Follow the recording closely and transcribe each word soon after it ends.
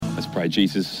pray.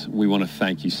 Jesus, we want to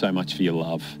thank you so much for your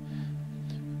love.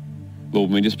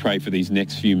 Lord, we just pray for these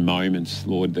next few moments,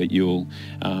 Lord, that you'll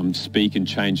speak and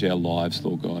change our lives,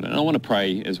 Lord God. And I want to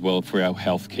pray as well for our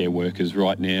healthcare workers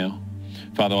right now.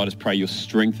 Father, I just pray you'll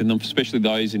strengthen them, especially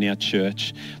those in our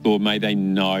church. Lord, may they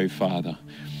know, Father,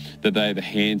 that they are the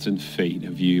hands and feet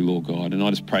of you, Lord God. And I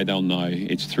just pray they'll know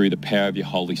it's through the power of your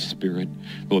Holy Spirit,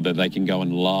 Lord, that they can go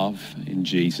and love in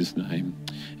Jesus' name.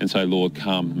 And so, Lord,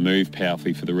 come, move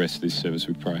powerfully for the rest of this service,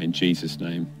 we pray. In Jesus'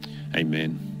 name,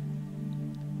 amen.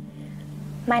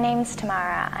 My name's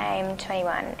Tamara, I'm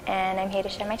 21, and I'm here to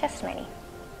share my testimony.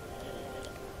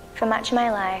 For much of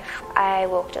my life, I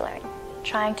walked alone,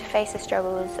 trying to face the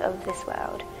struggles of this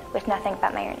world with nothing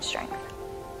but my own strength.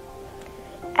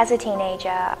 As a teenager,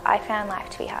 I found life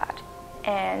to be hard,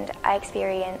 and I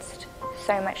experienced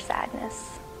so much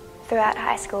sadness. Throughout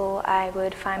high school, I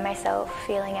would find myself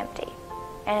feeling empty,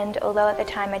 and although at the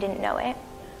time I didn't know it,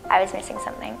 I was missing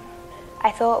something. I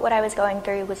thought what I was going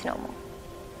through was normal.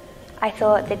 I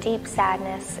thought the deep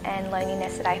sadness and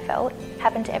loneliness that I felt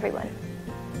happened to everyone.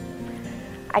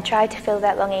 I tried to fill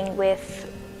that longing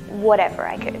with whatever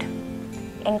I could,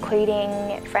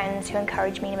 including friends who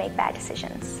encouraged me to make bad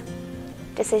decisions.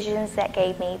 Decisions that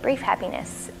gave me brief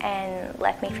happiness and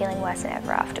left me feeling worse than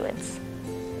ever afterwards.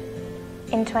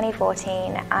 In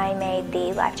 2014, I made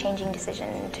the life-changing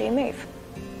decision to move.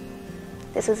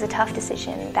 This was a tough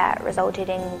decision that resulted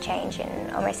in change in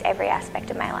almost every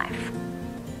aspect of my life.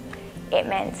 It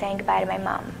meant saying goodbye to my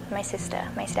mum, my sister,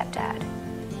 my stepdad,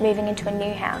 moving into a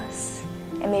new house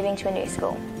and moving to a new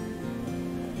school.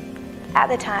 At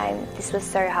the time, this was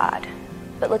so hard,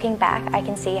 but looking back, I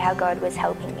can see how God was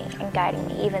helping me and guiding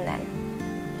me even then.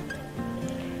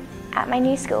 At my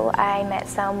new school, I met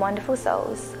some wonderful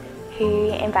souls who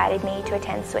invited me to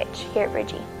attend Switch here at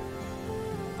Bridgie.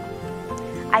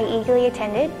 I eagerly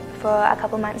attended for a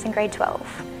couple months in grade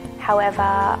 12. However,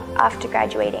 after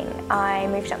graduating, I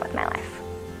moved on with my life.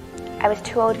 I was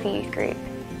too old for youth group,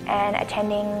 and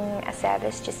attending a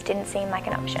service just didn't seem like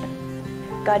an option.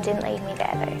 God didn't leave me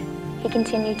there though. He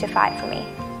continued to fight for me.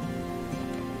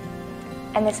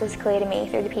 And this was clear to me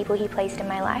through the people he placed in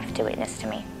my life to witness to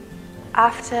me.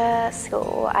 After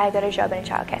school, I got a job in a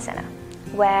childcare centre,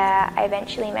 where I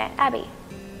eventually met Abby.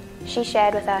 She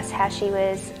shared with us how she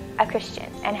was a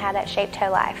Christian and how that shaped her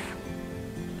life,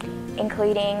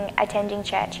 including attending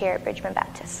church here at Bridgman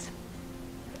Baptist.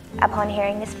 Upon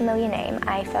hearing this familiar name,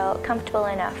 I felt comfortable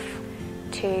enough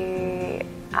to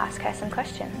ask her some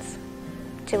questions,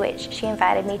 to which she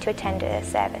invited me to attend a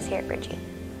service here at Bridgie,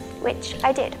 which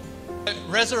I did.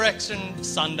 Resurrection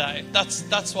Sunday,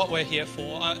 that's what we're here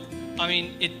for. I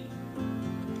mean,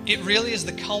 it really is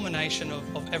the culmination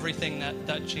of everything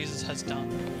that Jesus has done.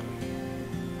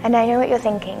 And I know what you're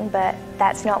thinking, but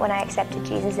that's not when I accepted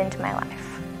Jesus into my life.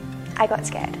 I got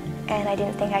scared, and I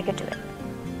didn't think I could do it.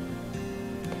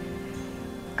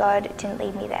 God didn't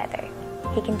leave me there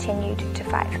though. He continued to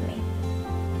fight for me.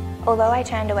 Although I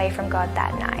turned away from God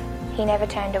that night, He never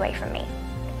turned away from me.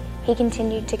 He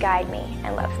continued to guide me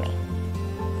and love me.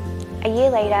 A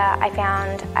year later, I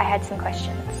found I had some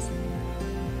questions.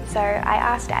 So I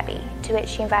asked Abby, to which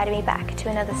she invited me back to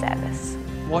another service.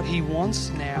 What He wants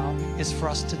now is for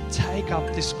us to take up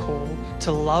this call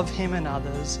to love Him and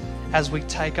others as we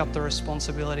take up the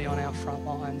responsibility on our front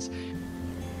lines.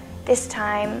 This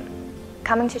time,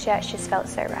 coming to church just felt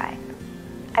so right.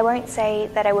 I won't say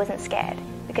that I wasn't scared,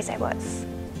 because I was.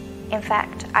 In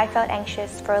fact, I felt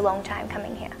anxious for a long time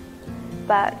coming here.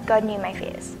 But God knew my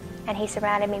fears, and He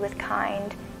surrounded me with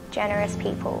kind, generous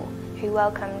people who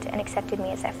welcomed and accepted me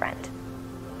as their friend.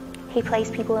 He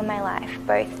placed people in my life,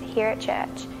 both here at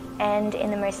church and in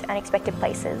the most unexpected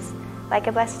places, like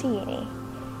a bus to uni,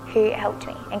 who helped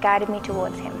me and guided me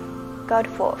towards Him. God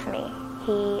fought for me.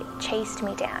 He chased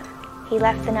me down. He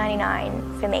left the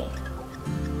 99 for me.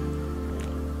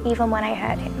 Even when I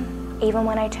hurt Him, even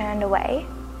when I turned away,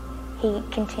 He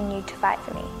continued to fight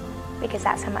for me, because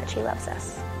that's how much He loves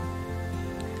us.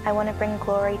 I want to bring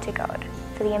glory to God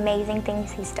for the amazing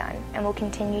things He's done and will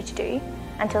continue to do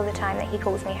until the time that He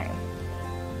calls me home.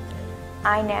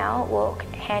 I now walk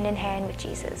hand in hand with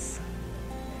Jesus.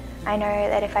 I know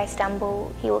that if I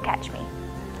stumble, He will catch me.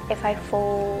 If I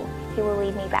fall, He will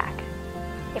lead me back.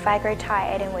 If I grow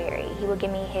tired and weary, He will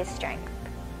give me His strength.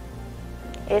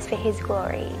 It is for His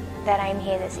glory that I am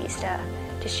here this Easter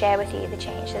to share with you the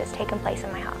change that has taken place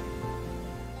in my heart.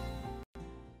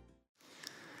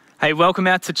 Hey, welcome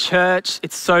out to church.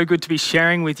 It's so good to be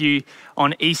sharing with you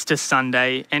on Easter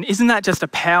Sunday. And isn't that just a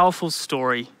powerful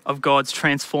story of God's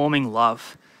transforming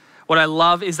love? What I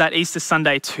love is that Easter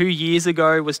Sunday 2 years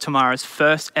ago was Tamara's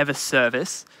first ever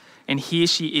service. And here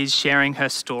she is sharing her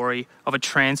story of a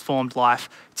transformed life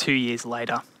 2 years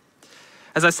later.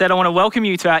 As I said, I want to welcome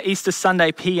you to our Easter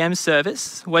Sunday PM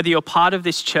service. Whether you're part of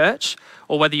this church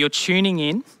or whether you're tuning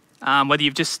in, whether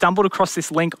you've just stumbled across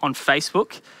this link on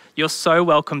Facebook, you're so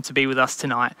welcome to be with us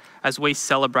tonight as we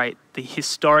celebrate the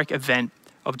historic event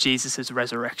of Jesus'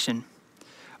 resurrection.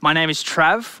 My name is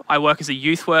Trav. I work as a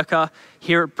youth worker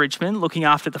here at Bridgman, looking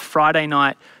after the Friday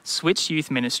night Switch Youth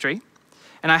Ministry.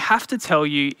 And I have to tell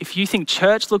you, if you think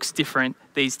church looks different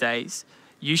these days,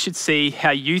 you should see how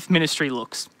youth ministry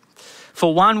looks.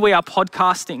 For one, we are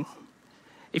podcasting.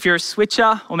 If you're a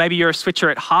switcher, or maybe you're a switcher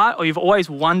at heart, or you've always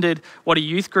wondered what a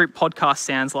youth group podcast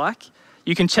sounds like,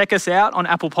 you can check us out on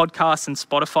Apple Podcasts and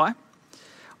Spotify.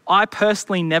 I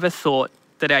personally never thought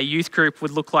that our youth group would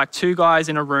look like two guys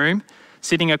in a room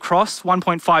sitting across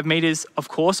 1.5 metres, of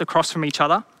course, across from each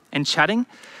other and chatting,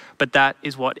 but that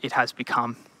is what it has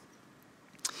become.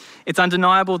 It's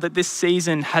undeniable that this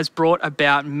season has brought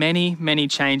about many, many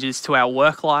changes to our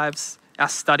work lives, our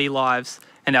study lives,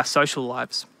 and our social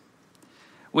lives.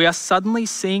 We are suddenly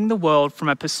seeing the world from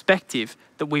a perspective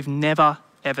that we've never,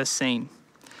 ever seen.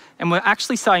 And we're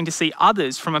actually starting to see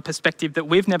others from a perspective that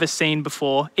we've never seen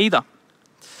before either.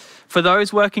 For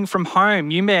those working from home,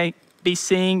 you may be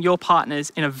seeing your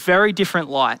partners in a very different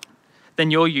light than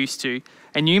you're used to,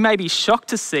 and you may be shocked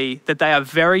to see that they are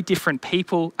very different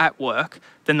people at work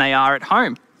than they are at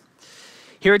home.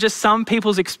 Here are just some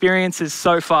people's experiences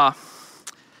so far.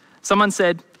 Someone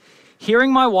said,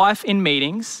 hearing my wife in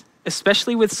meetings,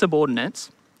 especially with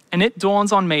subordinates, and it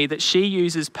dawns on me that she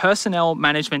uses personnel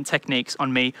management techniques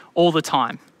on me all the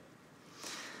time.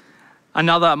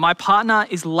 Another, my partner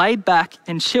is laid back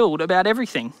and chilled about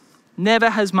everything. Never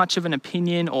has much of an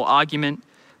opinion or argument,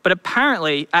 but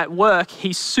apparently at work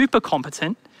he's super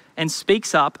competent and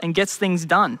speaks up and gets things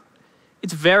done.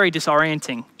 It's very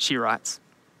disorienting, she writes.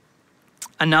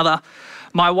 Another,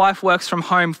 my wife works from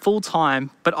home full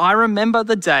time, but I remember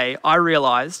the day I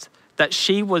realised that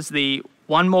she was the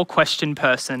one more question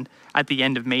person at the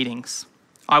end of meetings.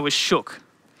 I was shook.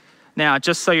 Now,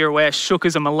 just so you're aware, shook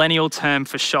is a millennial term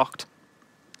for shocked.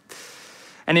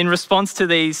 And in response to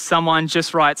these, someone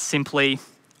just writes simply,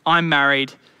 I'm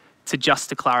married,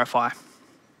 to clarify.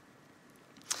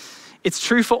 It's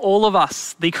true for all of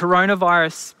us. The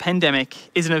coronavirus pandemic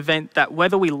is an event that,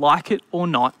 whether we like it or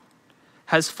not,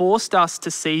 has forced us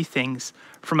to see things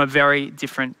from a very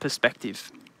different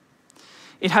perspective.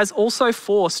 It has also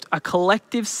forced a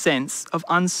collective sense of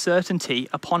uncertainty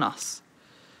upon us.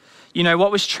 You know,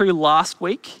 what was true last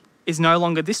week is no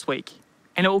longer this week,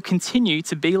 and it will continue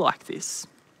to be like this.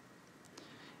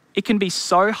 It can be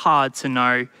so hard to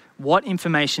know what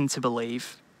information to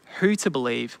believe,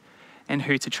 and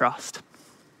who to trust.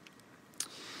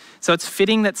 So it's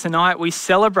fitting that tonight we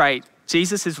celebrate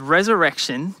Jesus'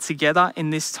 resurrection together in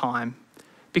this time,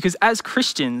 because as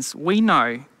Christians, we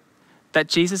know that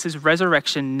Jesus'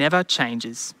 resurrection never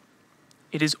changes.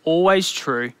 It is always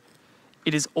true,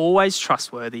 it is always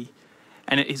trustworthy,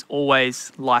 and it is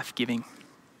always life-giving.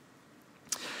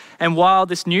 And while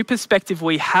this new perspective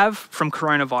we have from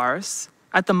coronavirus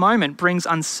at the moment brings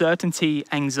uncertainty,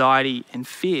 anxiety, and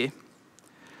fear,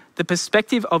 the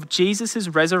perspective of Jesus'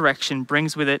 resurrection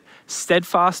brings with it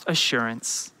steadfast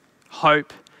assurance,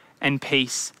 hope, and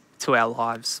peace to our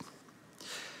lives.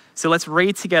 So let's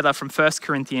read together from 1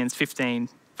 Corinthians 15,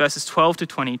 verses 12 to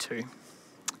 22.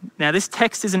 Now, this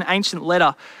text is an ancient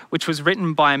letter which was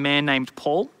written by a man named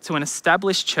Paul to an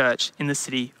established church in the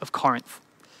city of Corinth.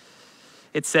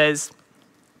 It says,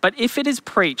 "But if it is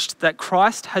preached that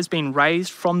Christ has been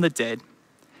raised from the dead,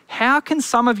 how can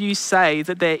some of you say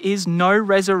that there is no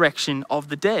resurrection of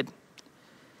the dead?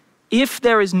 If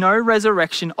there is no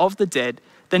resurrection of the dead,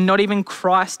 then not even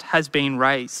Christ has been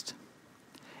raised.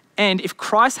 And if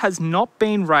Christ has not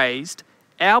been raised,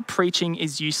 our preaching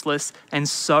is useless, and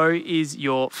so is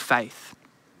your faith.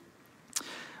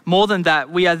 More than that,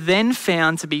 we are then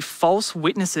found to be false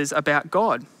witnesses about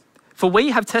God. For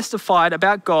we have testified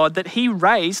about God that he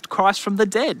raised Christ from the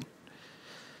dead.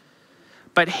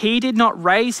 But he did not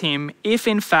raise him if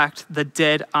in fact the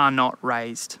dead are not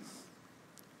raised.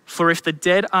 For if the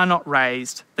dead are not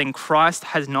raised, then Christ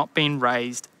has not been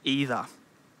raised either.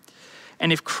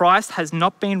 And if Christ has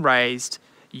not been raised,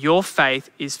 your faith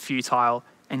is futile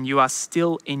and you are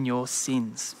still in your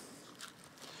sins.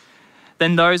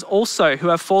 Then those also who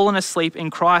have fallen asleep in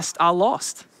Christ are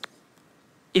lost.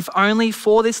 If only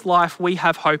for this life we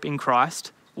have hope in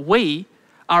Christ, we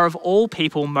are of all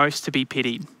people most to be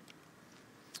pitied.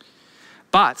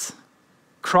 But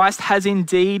Christ has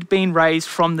indeed been raised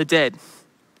from the dead,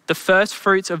 the first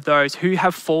fruits of those who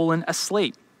have fallen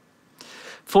asleep.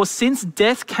 For since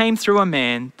death came through a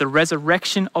man, the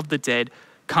resurrection of the dead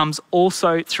comes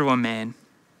also through a man.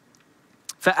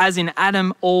 For as in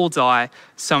Adam all die,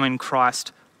 so in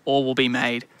Christ all will be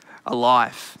made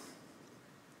alive.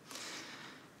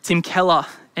 Tim Keller,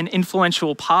 an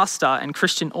influential pastor and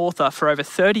Christian author for over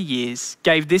 30 years,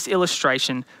 gave this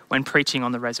illustration when preaching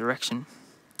on the resurrection.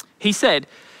 He said,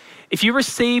 if you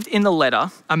received in the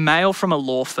letter a mail from a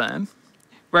law firm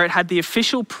where it had the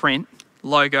official print,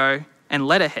 logo, and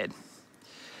letterhead,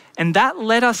 and that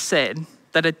letter said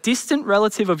that a distant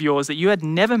relative of yours that you had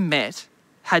never met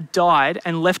had died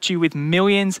and left you with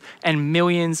millions and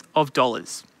millions of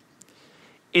dollars,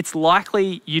 it's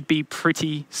likely you'd be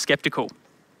pretty skeptical.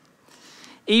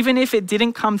 Even if it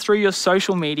didn't come through your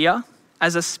social media,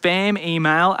 as a spam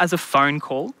email, as a phone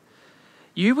call,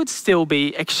 you would still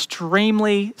be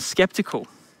extremely skeptical.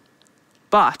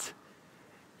 But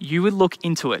you would look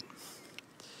into it.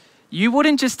 You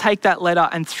wouldn't just take that letter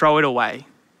and throw it away.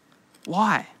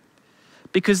 Why?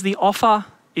 Because the offer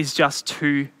is just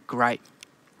too great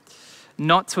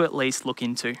not to at least look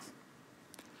into.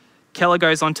 Keller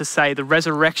goes on to say the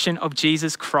resurrection of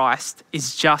Jesus Christ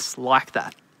is just like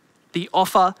that. The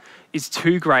offer is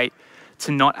too great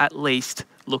to not at least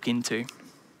look into.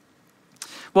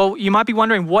 Well, you might be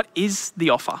wondering, what is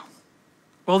the offer?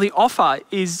 Well, the offer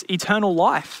is eternal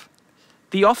life.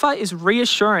 The offer is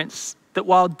reassurance that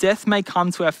while death may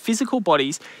come to our physical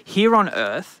bodies here on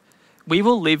earth, we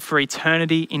will live for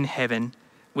eternity in heaven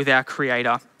with our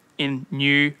Creator in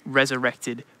new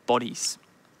resurrected bodies.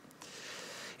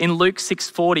 In Luke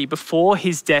 6:40, before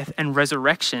his death and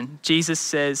resurrection, Jesus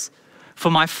says, "For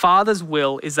my Father's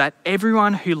will is that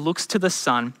everyone who looks to the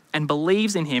Son and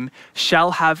believes in him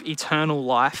shall have eternal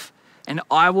life, and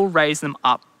I will raise them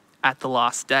up at the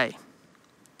last day."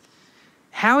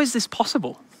 How is this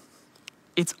possible?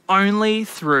 It's only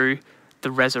through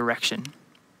the resurrection.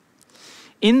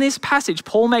 In this passage,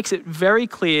 Paul makes it very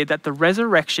clear that the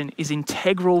resurrection is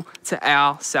integral to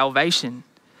our salvation.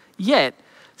 Yet,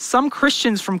 some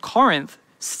Christians from Corinth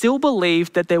still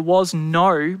believed that there was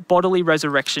no bodily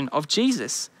resurrection of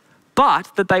Jesus,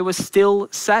 but that they were still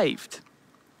saved.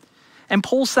 And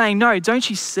Paul's saying, no, don't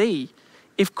you see?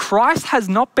 If Christ has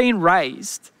not been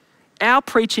raised, our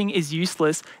preaching is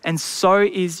useless, and so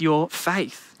is your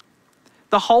faith.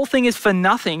 The whole thing is for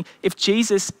nothing if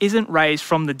Jesus isn't raised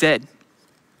from the dead.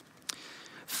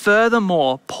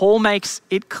 Furthermore, Paul makes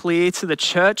it clear to the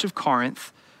church of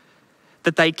Corinth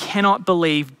that they cannot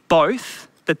believe both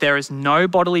that there is no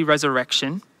bodily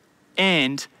resurrection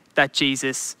and that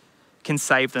Jesus can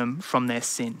save them from their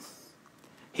sin.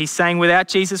 He's saying without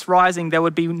Jesus rising, there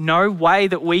would be no way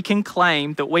that we can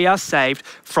claim that we are saved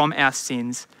from our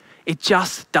sins. It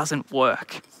just doesn't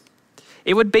work.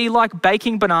 It would be like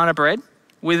baking banana bread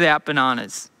without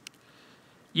bananas.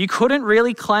 You couldn't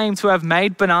really claim to have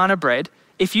made banana bread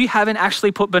if you haven't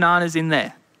actually put bananas in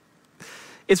there.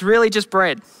 It's really just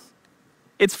bread.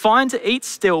 It's fine to eat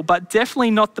still, but definitely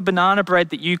not the banana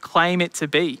bread that you claim it to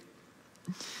be.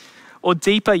 Or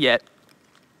deeper yet,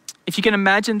 if you can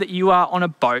imagine that you are on a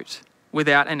boat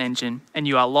without an engine and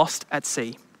you are lost at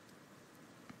sea.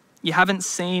 You haven't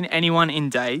seen anyone in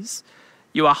days.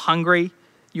 You are hungry,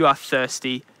 you are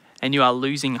thirsty, and you are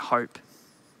losing hope.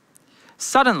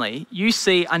 Suddenly, you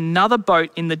see another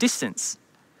boat in the distance.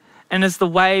 And as the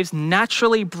waves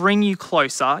naturally bring you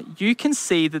closer, you can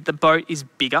see that the boat is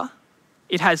bigger.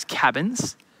 It has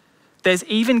cabins. There's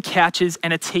even couches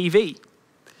and a TV.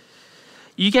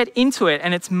 You get into it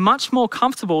and it's much more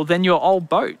comfortable than your old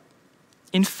boat.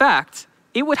 In fact,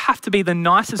 it would have to be the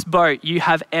nicest boat you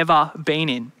have ever been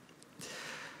in.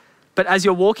 But as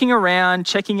you're walking around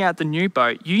checking out the new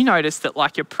boat, you notice that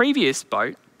like your previous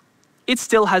boat, it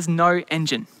still has no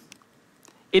engine.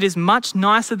 It is much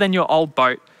nicer than your old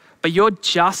boat, but you're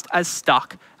just as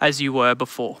stuck as you were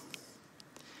before.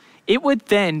 It would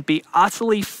then be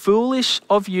utterly foolish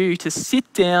of you to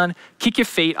sit down, kick your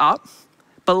feet up,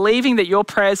 believing that your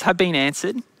prayers have been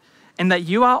answered and that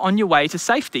you are on your way to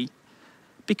safety.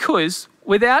 Because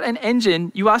without an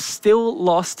engine, you are still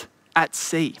lost at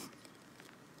sea.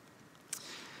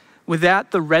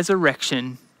 Without the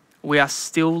resurrection, we are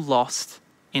still lost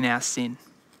in our sin.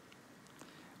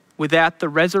 Without the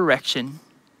resurrection,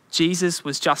 Jesus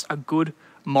was just a good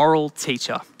moral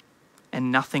teacher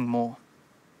and nothing more.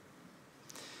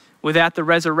 Without the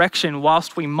resurrection,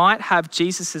 whilst we might have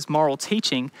Jesus' moral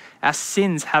teaching, our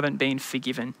sins haven't been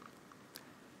forgiven.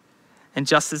 And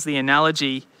just as the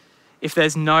analogy, if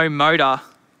there's no motor,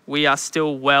 we are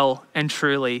still well and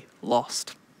truly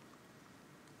lost.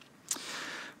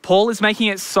 Paul is making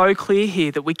it so clear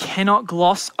here that we cannot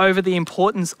gloss over the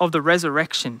importance of the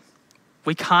resurrection.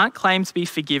 We can't claim to be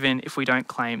forgiven if we don't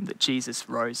claim that Jesus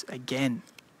rose again.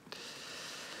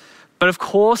 But of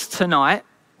course, tonight,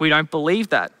 we don't believe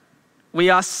that. We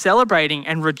are celebrating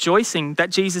and rejoicing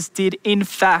that Jesus did, in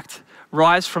fact,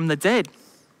 rise from the dead.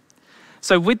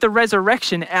 So with the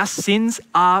resurrection, our sins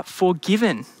are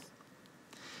forgiven.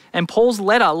 And Paul's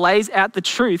letter lays out the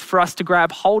truth for us to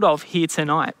grab hold of here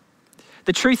tonight.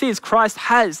 The truth is, Christ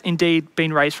has indeed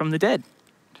been raised from the dead.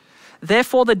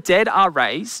 Therefore, the dead are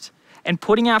raised, and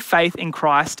putting our faith in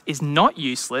Christ is not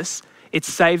useless. It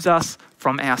saves us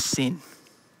from our sin.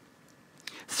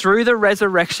 Through the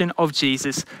resurrection of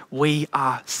Jesus, we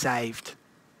are saved.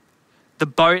 The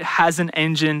boat has an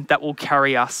engine that will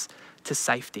carry us to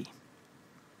safety.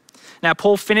 Now,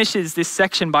 Paul finishes this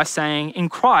section by saying, in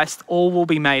Christ, all will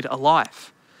be made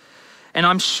alive. And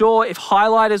I'm sure if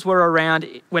highlighters were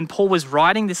around when Paul was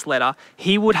writing this letter,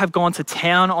 he would have gone to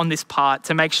town on this part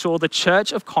to make sure the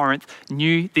church of Corinth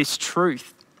knew this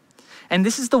truth. And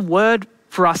this is the word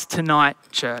for us tonight,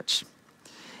 church.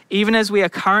 Even as we are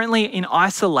currently in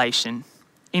isolation,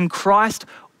 in Christ,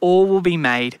 all will be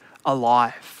made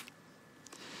alive.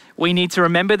 We need to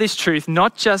remember this truth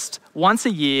not just once a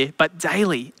year, but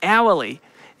daily, hourly.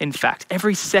 In fact,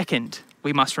 every second,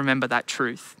 we must remember that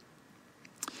truth.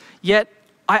 Yet,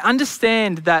 I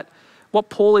understand that what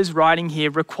Paul is writing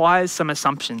here requires some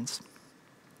assumptions.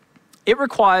 It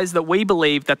requires that we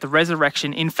believe that the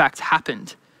resurrection in fact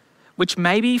happened, which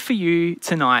maybe for you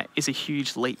tonight is a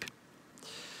huge leap.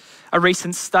 A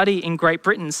recent study in Great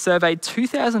Britain surveyed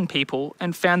 2,000 people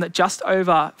and found that just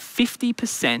over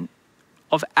 50%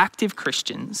 of active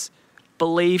Christians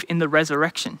believe in the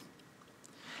resurrection.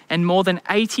 And more than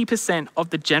 80% of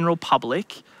the general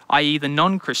public, i.e. the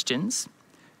non-Christians,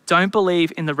 don't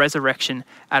believe in the resurrection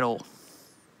at all.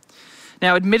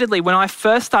 Now, admittedly, when I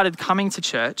first started coming to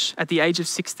church at the age of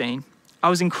 16, I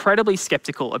was incredibly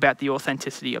skeptical about the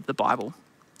authenticity of the Bible,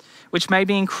 which made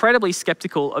me incredibly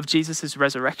skeptical of Jesus'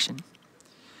 resurrection.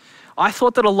 I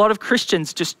thought that a lot of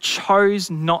Christians just chose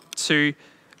to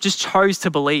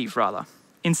believe,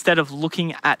 instead of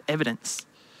looking at evidence,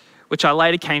 which I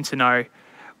later came to know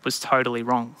was totally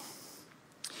wrong.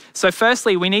 So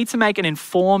firstly, we need to make an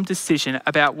informed decision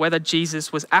about whether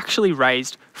Jesus was actually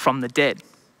raised from the dead.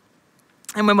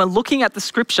 And when we're looking at the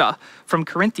scripture from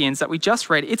Corinthians that we just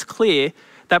read, it's clear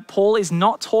that Paul is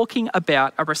not talking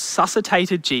about a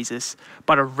resuscitated Jesus,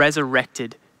 but a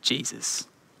resurrected Jesus.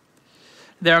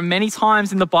 There are many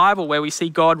times in the Bible where we see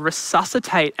God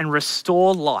resuscitate and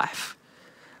restore life,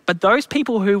 but those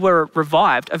people who were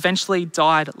revived eventually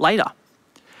died later.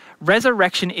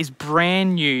 Resurrection is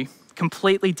brand new,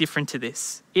 completely different to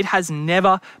this. It has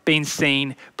never been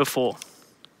seen before.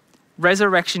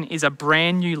 Resurrection is a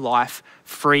brand new life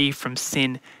free from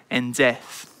sin and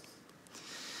death.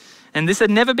 And this had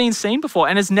never been seen before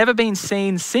and has never been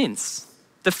seen since.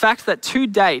 The fact that to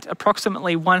date,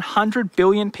 approximately 100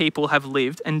 billion people have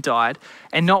lived and died,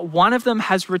 and not one of them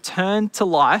has returned to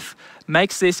life,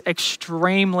 makes this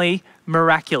extremely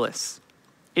miraculous.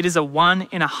 It is a 1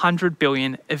 in 100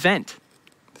 billion event.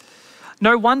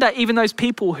 No wonder even those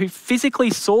people who physically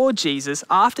saw Jesus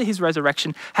after his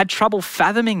resurrection had trouble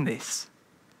fathoming this.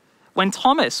 When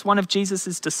Thomas, one of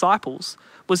Jesus' disciples,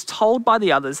 was told by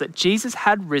the others that Jesus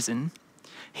had risen,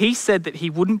 he said that he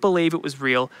wouldn't believe it was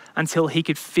real until he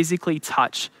could physically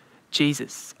touch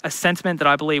Jesus, a sentiment that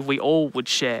I believe we all would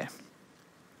share.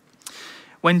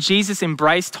 When Jesus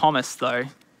embraced Thomas, though,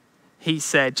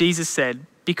 Jesus said,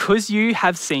 "Because you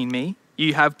have seen me,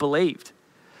 you have believed.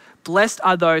 Blessed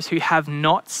are those who have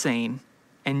not seen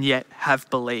and yet have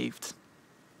believed."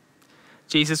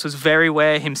 Jesus was very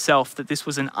aware himself that this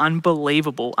was an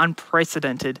unbelievable,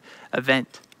 unprecedented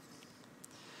event.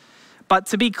 But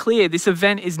to be clear, this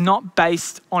event is not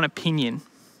based on opinion.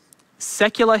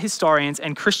 Secular historians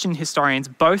and Christian historians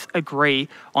both agree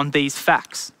on these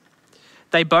facts.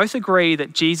 They both agree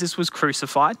that Jesus was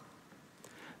crucified,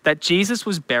 that Jesus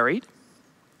was buried,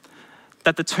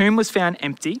 that the tomb was found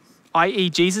empty, i.e.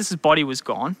 Jesus' body was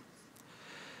gone,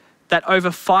 that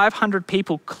over 500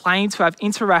 people claim to have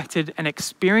interacted and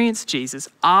experienced Jesus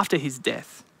after his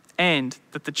death, and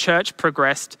that the church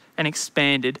progressed and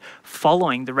expanded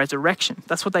following the resurrection.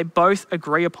 That's what they both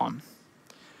agree upon.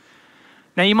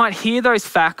 Now, you might hear those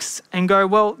facts and go,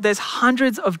 well, there's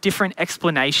hundreds of different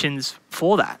explanations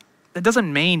for that. That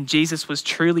doesn't mean Jesus was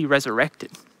truly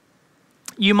resurrected.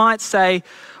 You might say,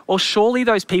 well, surely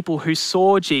those people who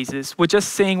saw Jesus were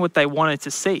just seeing what they wanted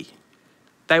to see.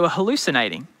 They were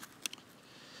hallucinating.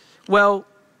 Well,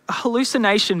 a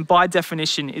hallucination by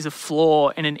definition is a flaw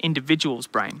in an individual's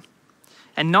brain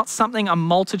and not something a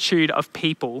multitude of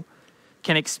people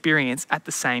can experience at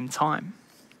the same time.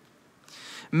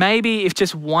 Maybe if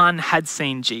just one had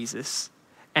seen Jesus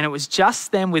and it was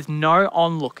just them with no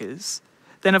onlookers,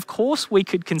 then of course we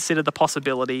could consider the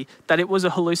possibility that it was a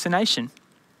hallucination.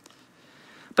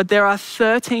 But there are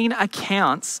 13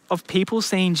 accounts of people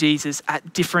seeing Jesus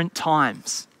at different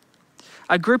times.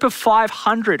 A group of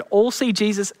 500 all see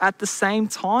Jesus at the same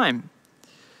time.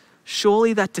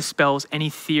 Surely that dispels any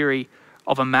theory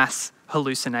of a mass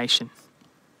hallucination.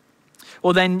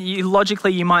 Well, then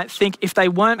logically you might think if they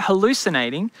weren't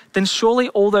hallucinating, then surely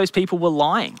all those people were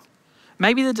lying.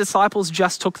 Maybe the disciples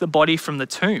just took the body from the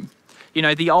tomb. You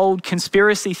know, the old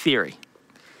conspiracy theory.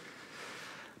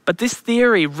 But this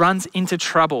theory runs into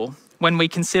trouble when we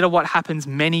consider what happens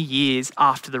many years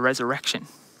after the resurrection.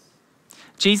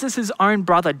 Jesus' own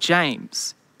brother,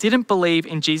 James, didn't believe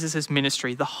in Jesus'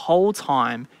 ministry the whole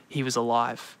time he was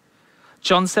alive.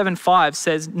 John 7:5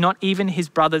 says not even his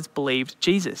brothers believed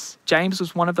Jesus. James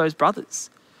was one of those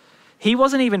brothers. He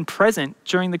wasn't even present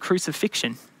during the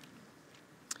crucifixion.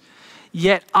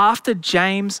 Yet after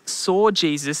James saw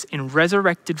Jesus in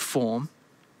resurrected form,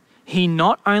 he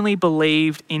not only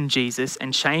believed in Jesus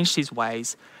and changed his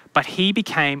ways, but he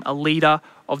became a leader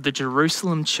of the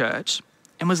Jerusalem church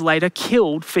and was later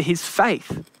killed for his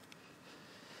faith.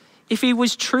 If he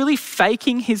was truly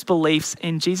faking his beliefs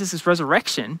in Jesus'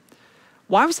 resurrection,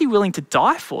 why was he willing to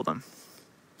die for them?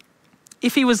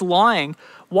 If he was lying,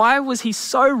 why was he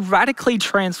so radically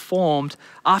transformed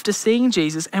after seeing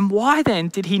Jesus? And why then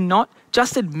did he not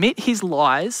just admit his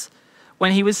lies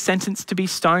when he was sentenced to be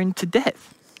stoned to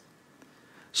death?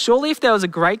 Surely if there was a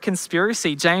great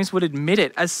conspiracy, James would admit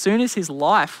it as soon as his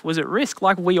life was at risk,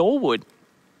 like we all would.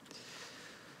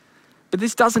 But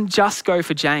this doesn't just go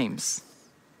for James,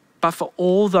 but for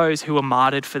all those who were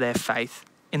martyred for their faith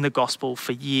in the gospel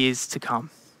for years to come,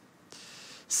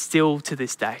 still to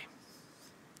this day.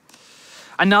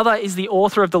 Another is the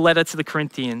author of the letter to the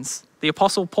Corinthians, the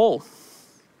Apostle Paul.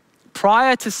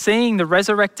 Prior to seeing the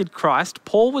resurrected Christ,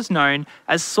 Paul was known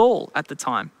as Saul at the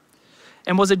time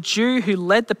and was a Jew who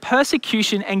led the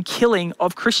persecution and killing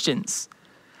of Christians.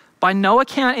 By no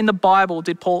account in the Bible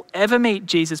did Paul ever meet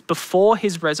Jesus before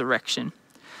his resurrection.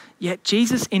 Yet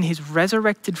Jesus in his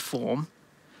resurrected form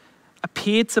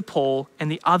appeared to Paul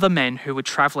and the other men who were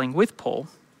traveling with Paul,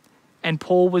 and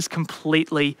Paul was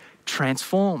completely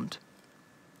transformed.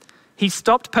 He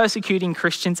stopped persecuting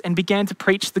Christians and began to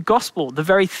preach the gospel, the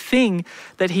very thing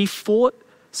that he fought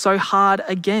so hard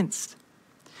against.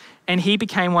 And he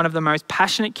became one of the most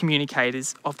passionate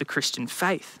communicators of the Christian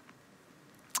faith.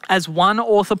 As one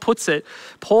author puts it,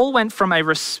 Paul went from a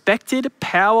respected,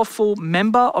 powerful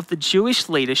member of the Jewish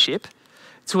leadership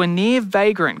to a near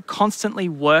vagrant, constantly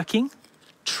working,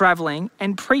 traveling,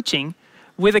 and preaching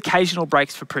with occasional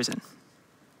breaks for prison.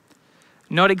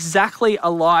 Not exactly a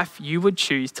life you would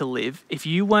choose to live if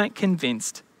you weren't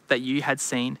convinced that you had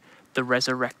seen the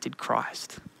resurrected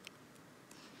Christ.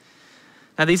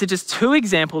 Now, these are just two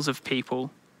examples of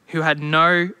people who had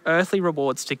no earthly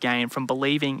rewards to gain from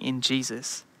believing in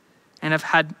Jesus and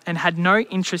had no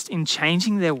interest in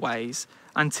changing their ways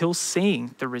until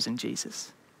seeing the risen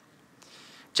Jesus.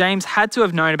 James had to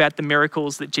have known about the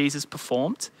miracles that Jesus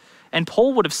performed, and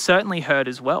Paul would have certainly heard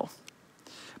as well.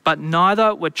 But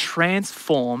neither were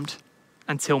transformed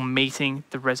until meeting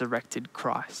the resurrected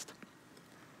Christ.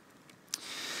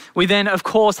 We then, of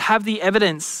course, have the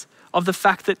evidence of the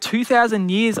fact that 2,000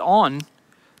 years on,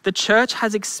 the church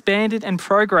has expanded and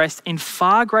progressed in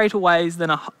far greater ways than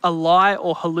a lie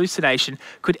or hallucination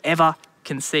could ever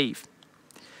conceive.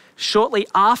 Shortly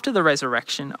after the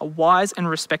resurrection, a wise and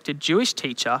respected Jewish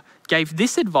teacher gave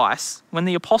this advice when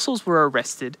the apostles were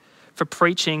arrested for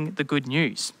preaching the good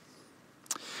news.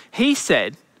 He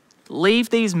said, "Leave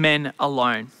these men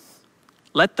alone.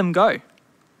 Let them go.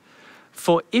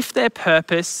 For if their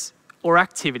purpose or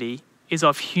activity is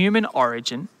of human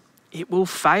origin, it will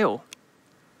fail.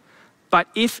 But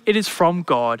if it is from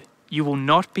God, you will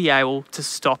not be able to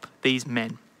stop these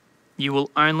men. You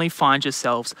will only find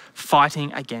yourselves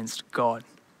fighting against God."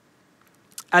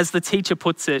 As the teacher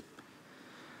puts it,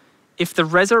 if the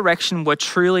resurrection were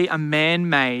truly a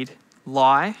man-made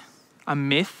lie, a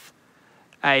myth,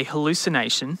 a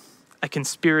hallucination, a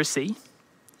conspiracy,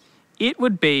 it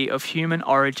would be of human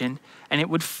origin and it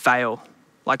would fail,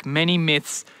 like many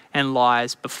myths and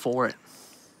lies before it.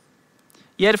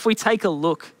 Yet if we take a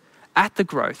look at the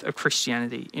growth of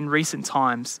Christianity in recent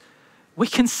times, we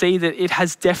can see that it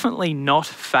has definitely not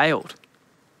failed.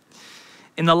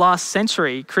 In the last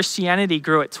century, Christianity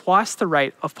grew at twice the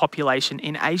rate of population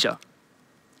in Asia.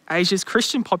 Asia's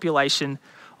Christian population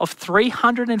of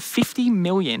 350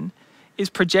 million is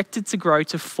projected to grow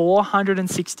to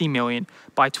 460 million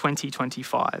by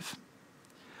 2025.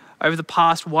 Over the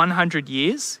past 100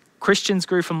 years, Christians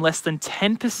grew from less than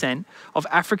 10% of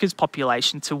Africa's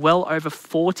population to well over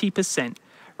 40%,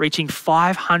 reaching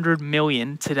 500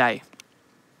 million today.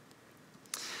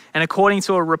 And according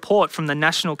to a report from the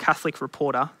National Catholic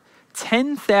Reporter,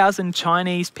 10,000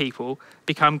 Chinese people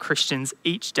become Christians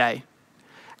each day.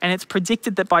 And it's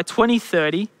predicted that by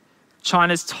 2030,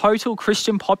 China's total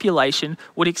Christian population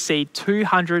would exceed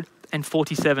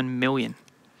 247 million,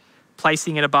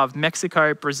 placing it above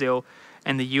Mexico, Brazil,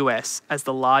 and the US as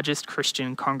the largest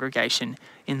Christian congregation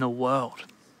in the world.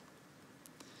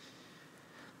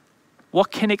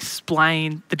 What can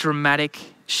explain the dramatic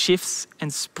shifts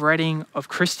and spreading of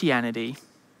Christianity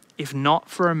if not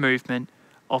for a movement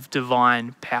of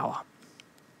divine power?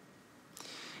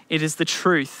 It is the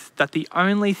truth that the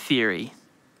only theory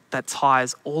that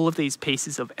ties all of these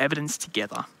pieces of evidence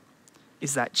together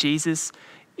is that Jesus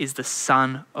is the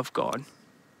Son of God.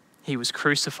 He was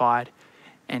crucified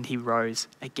and he rose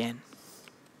again.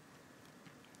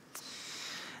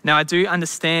 Now, I do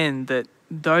understand that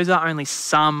those are only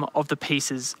some of the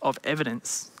pieces of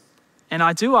evidence. And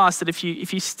I do ask that if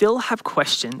you still have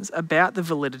questions about the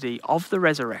validity of the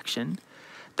resurrection,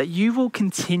 that you will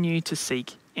continue to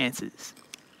seek answers.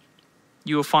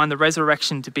 You will find the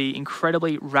resurrection to be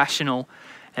incredibly rational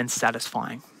and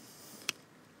satisfying.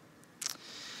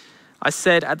 I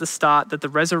said at the start that the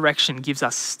resurrection gives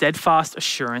us steadfast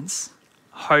assurance,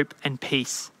 hope, and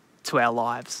peace to our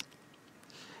lives.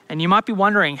 And you might be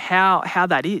wondering how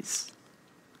that is.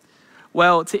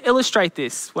 Well, to illustrate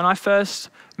this, when I first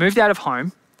moved out of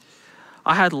home,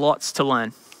 I had lots to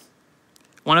learn.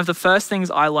 One of the first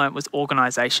things I learned was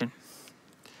organisation.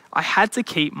 I had to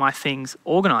keep my things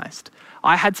organised.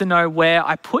 I had to know where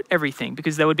I put everything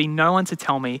because there would be no one to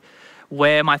tell me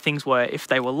where my things were if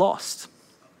they were lost.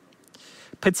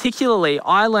 Particularly,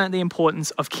 I learned the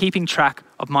importance of keeping track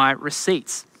of my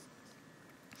receipts.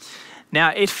 Now,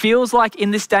 it feels like in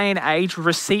this day and age,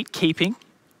 receipt keeping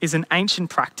is an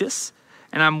ancient practice,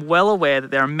 and I'm well aware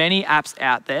that there are many apps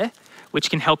out there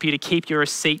which can help you to keep your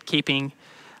receipt keeping,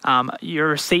 your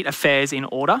receipt affairs in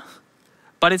order.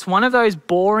 But it's one of those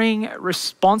boring,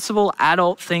 responsible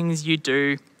adult things you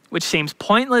do which seems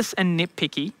pointless and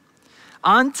nitpicky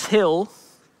until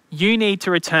you need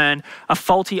to return a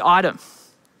faulty item.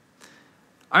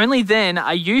 Only then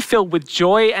are you filled with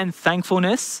joy and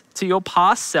thankfulness to your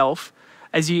past self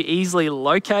as you easily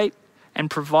locate and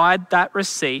provide that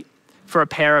receipt for a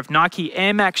pair of Nike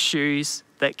Air Max shoes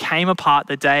that came apart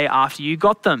the day after you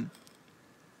got them.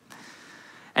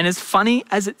 And as funny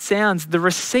as it sounds, the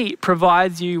receipt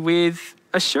provides you with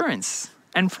assurance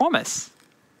and promise.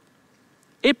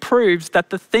 It proves that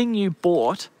the thing you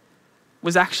bought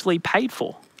was actually paid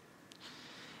for.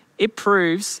 It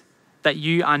proves that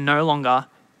you are no longer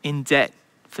in debt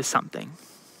for something.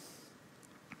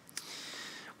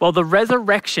 Well, the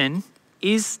resurrection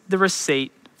is the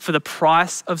receipt for the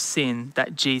price of sin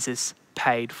that Jesus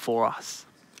paid for us.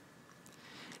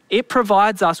 It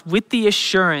provides us with the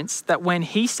assurance that when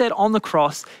he said on the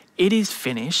cross, "It is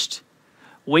finished,"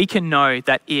 we can know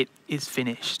that it is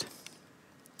finished.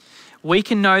 We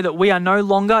can know that we are no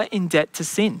longer in debt to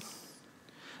sin.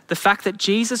 The fact that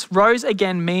Jesus rose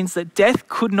again means that death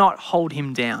could not hold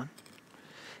him down.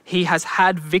 He has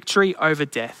had victory over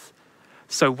death,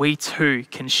 so we too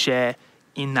can share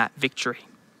in that victory.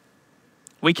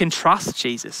 We can trust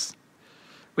Jesus.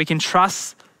 We can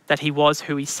trust that he was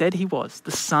who he said he was,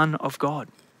 the Son of God.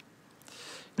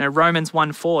 Now, Romans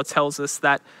 1:4 tells us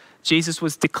that Jesus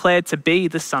was declared to be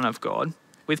the Son of God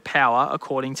with power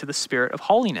according to the Spirit of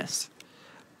holiness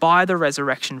by the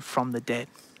resurrection from the dead.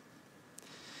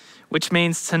 Which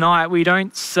means tonight we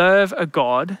don't serve a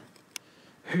God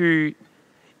who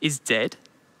is dead.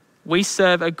 We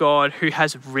serve a God who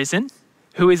has risen,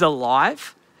 who is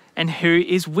alive, and who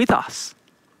is with us.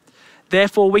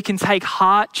 Therefore, we can take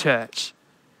heart, church.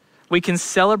 We can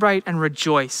celebrate and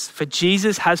rejoice, for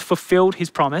Jesus has fulfilled his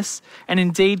promise and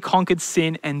indeed conquered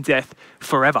sin and death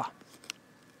forever.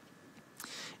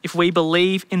 If we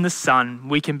believe in the Son,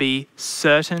 we can be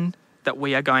certain that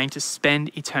we are going to spend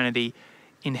eternity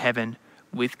in heaven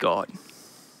with God.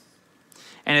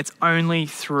 And it's only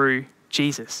through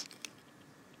Jesus,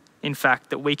 in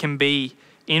fact, that we can be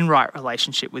in right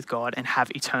relationship with God and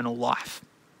have eternal life.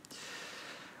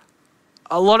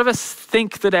 A lot of us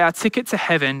think that our ticket to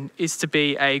heaven is to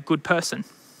be a good person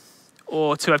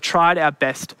or to have tried our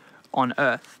best on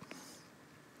earth.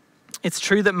 It's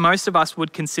true that most of us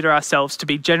would consider ourselves to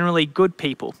be generally good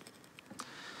people.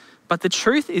 But the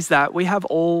truth is that we have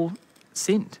all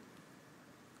sinned.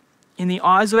 In the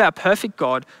eyes of our perfect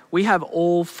God, we have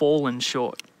all fallen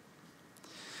short.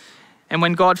 And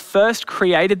when God first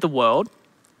created the world,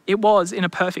 it was in a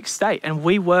perfect state, and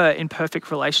we were in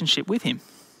perfect relationship with him.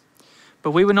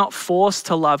 But we were not forced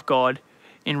to love God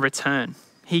in return.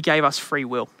 He gave us free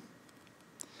will.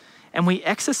 And we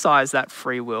exercised that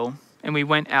free will, and we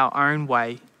went our own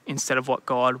way instead of what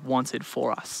God wanted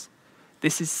for us.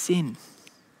 This is sin.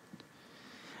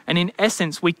 And in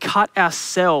essence, we cut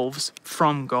ourselves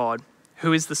from God,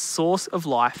 who is the source of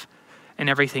life and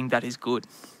everything that is good.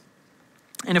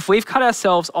 And if we've cut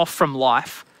ourselves off from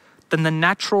life, then the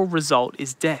natural result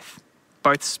is death,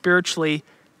 both spiritually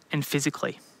and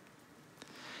physically.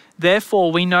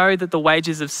 Therefore, we know that the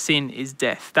wages of sin is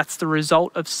death. That's the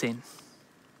result of sin.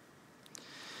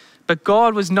 But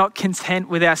God was not content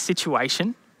with our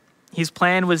situation. His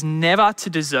plan was never to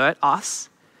desert us.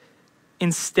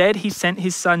 Instead, he sent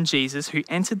his son Jesus, who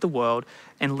entered the world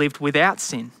and lived without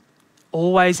sin,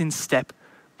 always in step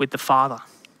with the Father.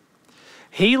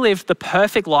 He lived the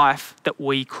perfect life that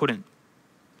we couldn't.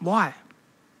 Why?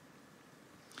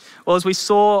 Well, as we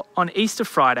saw on Easter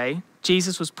Friday,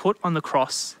 Jesus was put on the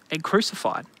cross and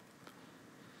crucified.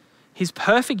 His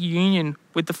perfect union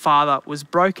with the Father was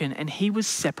broken and he was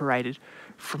separated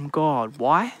from God.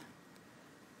 Why?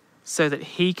 So that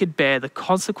he could bear the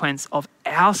consequence of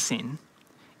our sin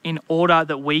in order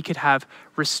that we could have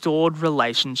restored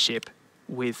relationship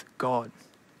with God.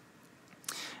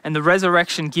 And the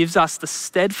resurrection gives us the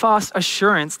steadfast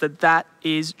assurance that that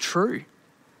is true.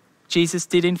 Jesus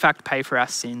did in fact pay for our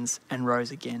sins and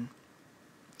rose again.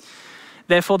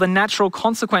 Therefore, the natural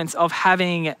consequence of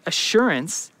having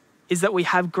assurance is that we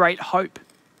have great hope.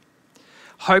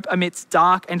 Hope amidst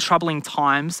dark and troubling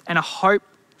times, and a hope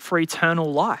for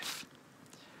eternal life.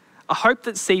 A hope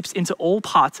that seeps into all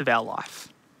parts of our life,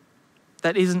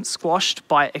 that isn't squashed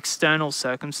by external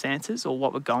circumstances or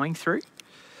what we're going through,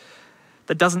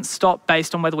 that doesn't stop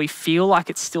based on whether we feel like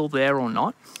it's still there or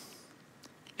not.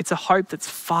 It's a hope that's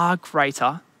far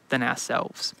greater than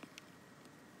ourselves.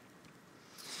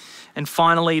 And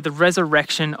finally, the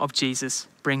resurrection of Jesus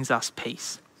brings us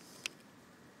peace.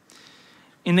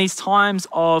 In these times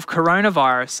of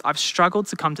coronavirus, I've struggled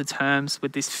to come to terms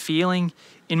with this feeling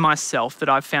in myself that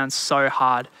I've found so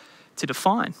hard to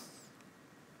define.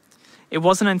 It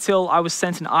wasn't until I was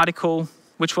sent an article,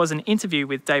 which was an interview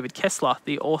with David Kessler,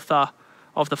 the author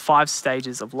of The 5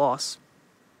 Stages of Loss,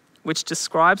 which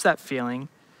describes that feeling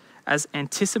as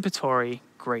anticipatory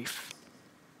grief.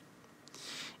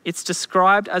 It's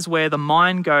described as where the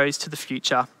mind goes to the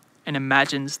future and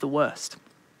imagines the worst.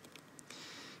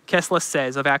 Kessler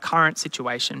says of our current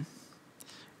situation,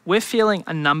 we're feeling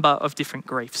a number of different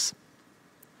griefs.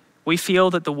 We feel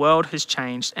that the world has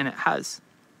changed, and it has.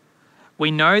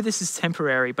 We know this is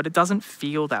temporary, but it doesn't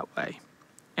feel that way.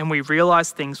 And we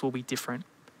realise things will be different.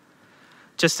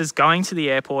 Just as going to the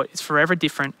airport is forever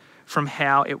different from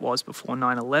how it was before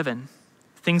 9/11,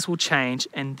 things will change,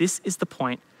 and this is the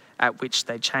point at which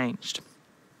they changed.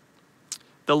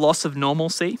 The loss of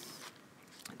normalcy,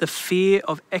 the fear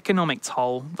of economic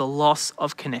toll, the loss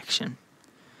of connection.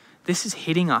 This is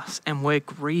hitting us and we're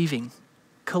grieving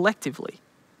collectively.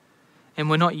 And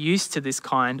we're not used to this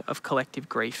kind of collective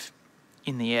grief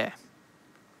in the air.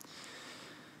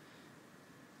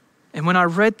 And when I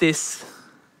read this,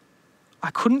 I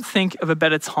couldn't think of a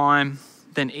better time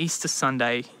than Easter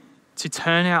Sunday to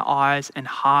turn our eyes and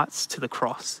hearts to the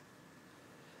cross,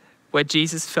 where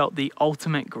Jesus felt the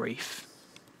ultimate grief,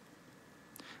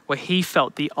 where he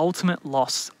felt the ultimate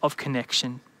loss of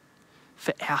connection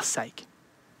for our sake.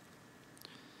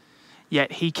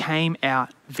 Yet he came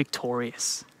out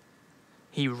victorious.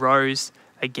 He rose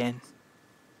again.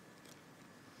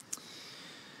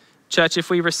 Church, if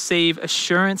we receive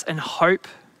assurance and hope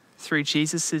through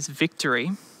Jesus'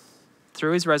 victory,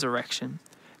 through his resurrection,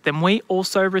 then we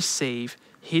also receive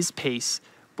his peace,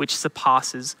 which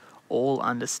surpasses all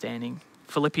understanding.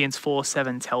 Philippians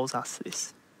 4:7 tells us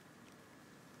this.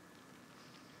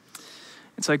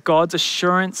 And so God's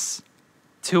assurance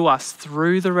to us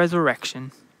through the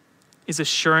resurrection is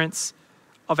assurance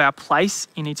of our place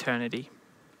in eternity,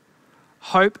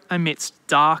 hope amidst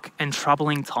dark and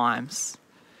troubling times,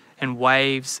 and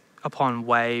waves upon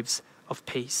waves of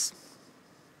peace.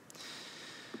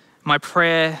 My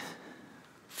prayer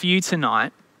for you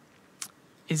tonight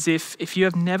is if you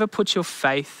have never put your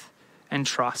faith and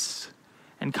trust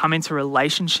and come into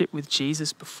relationship with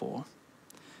Jesus before,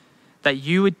 that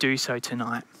you would do so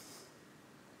tonight.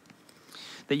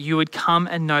 That you would come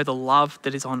and know the love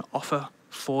that is on offer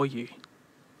for you.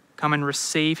 Come and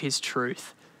receive his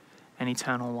truth and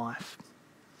eternal life.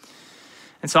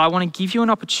 And so I want to give you an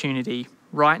opportunity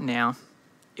right now,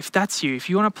 if that's you, if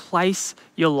you want to place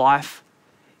your life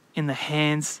in the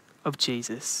hands of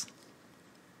Jesus,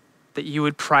 that you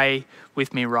would pray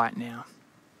with me right now.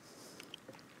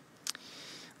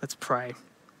 Let's pray.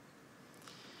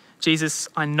 Jesus,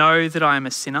 I know that I am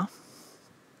a sinner,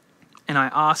 and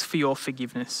I ask for your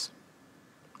forgiveness.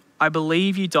 I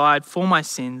believe you died for my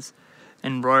sins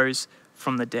and rose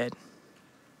from the dead.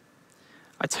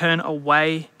 I turn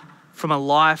away from a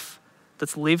life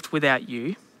that's lived without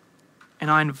you, and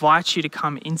I invite you to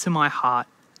come into my heart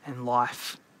and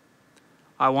life.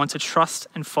 I want to trust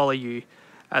and follow you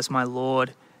as my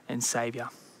Lord and Saviour.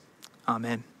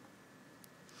 Amen.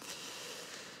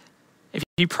 If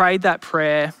you prayed that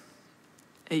prayer,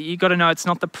 you got to know it's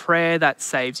not the prayer that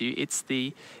saves you. It's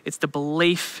the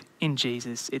belief in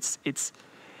Jesus. It's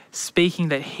speaking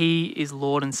that he is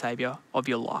Lord and Saviour of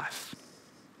your life.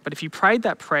 But if you prayed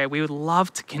that prayer, we would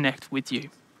love to connect with you.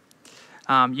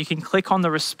 You can click on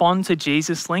the Respond to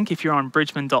Jesus link if you're on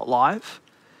bridgman.live,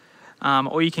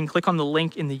 or you can click on the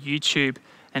link in the YouTube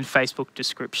and Facebook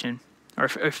description. Or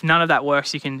if none of that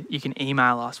works, you can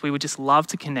email us. We would just love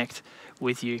to connect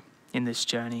with you in this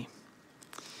journey.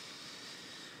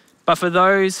 But for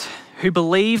those who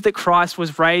believe that Christ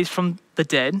was raised from the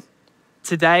dead,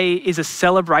 today is a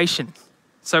celebration.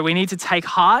 So we need to take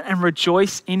heart and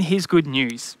rejoice in his good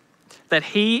news, that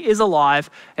he is alive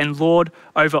and Lord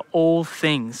over all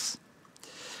things.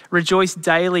 Rejoice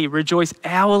daily, rejoice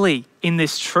hourly in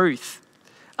this truth.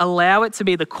 Allow it to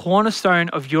be the cornerstone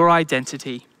of your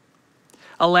identity.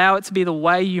 Allow it to be the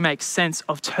way you make sense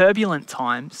of turbulent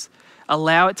times.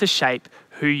 Allow it to shape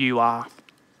who you are.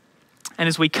 And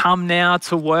as we come now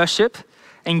to worship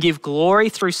and give glory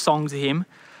through song to him,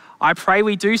 I pray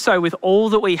we do so with all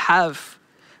that we have.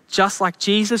 Just like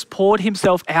Jesus poured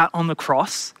himself out on the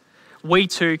cross, we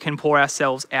too can pour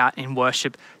ourselves out in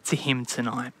worship to him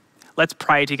tonight. Let's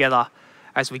pray together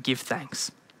as we give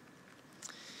thanks.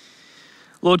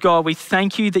 Lord God, we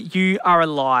thank you that you are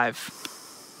alive,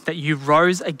 that you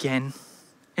rose again,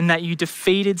 and that you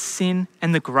defeated sin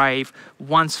and the grave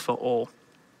once for all.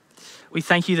 We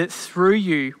thank you that through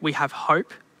you we have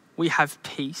hope, we have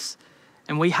peace,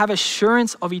 and we have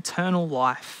assurance of eternal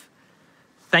life.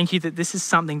 Thank you that this is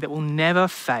something that will never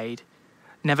fade,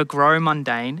 never grow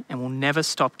mundane, and will never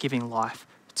stop giving life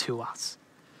to us.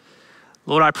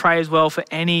 Lord, I pray as well for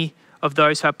any of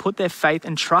those who have put their faith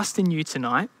and trust in you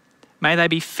tonight. May they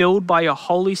be filled by your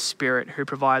Holy Spirit who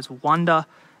provides wonder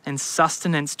and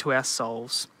sustenance to our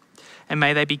souls. And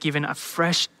may they be given a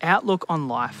fresh outlook on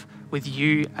life with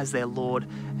you as their Lord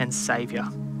and Saviour.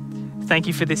 Thank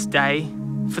you for this day,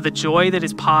 for the joy that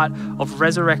is part of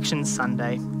Resurrection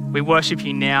Sunday. We worship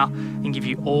you now and give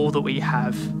you all that we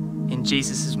have. In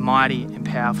Jesus' mighty and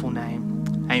powerful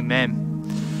name, amen.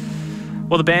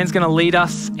 Well, the band's going to lead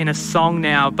us in a song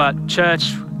now, but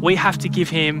church, we have to give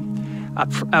him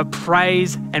a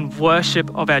praise and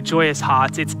worship of our joyous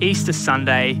hearts. It's Easter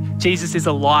Sunday. Jesus is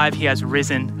alive. He has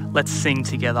risen. Let's sing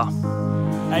together.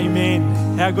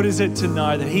 Amen. How good is it to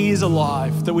know that he is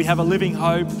alive, that we have a living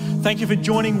hope. Thank you for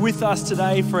joining with us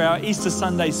today for our Easter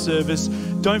Sunday service.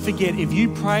 Don't forget, if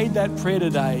you prayed that prayer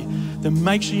today, then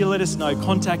make sure you let us know.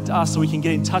 Contact us so we can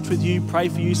get in touch with you, pray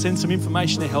for you, send some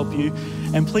information to help you.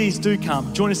 And please do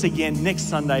come. Join us again next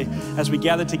Sunday as we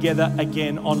gather together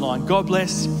again online. God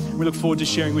bless. We look forward to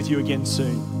sharing with you again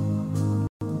soon.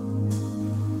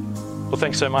 Well,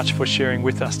 thanks so much for sharing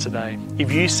with us today.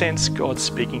 If you sense God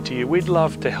speaking to you, we'd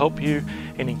love to help you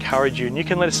and encourage you. And you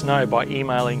can let us know by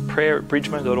emailing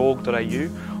prayer@bridgman.org.au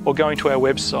or going to our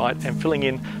website and filling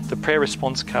in the prayer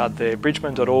response card there,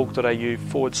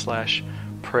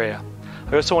 bridgman.org.au/prayer.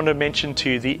 I also want to mention to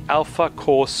you the Alpha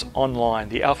course online.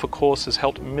 The Alpha course has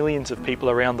helped millions of people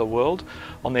around the world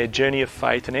on their journey of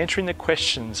faith and answering the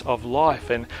questions of life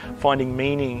and finding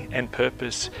meaning and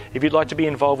purpose. If you'd like to be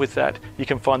involved with that, you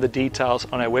can find the details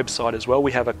on our website as well.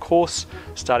 We have a course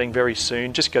starting very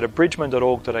soon. Just go to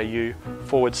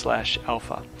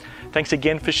bridgman.org.au/alpha. Thanks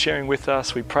again for sharing with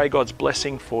us. We pray God's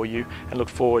blessing for you and look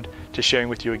forward to sharing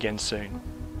with you again soon.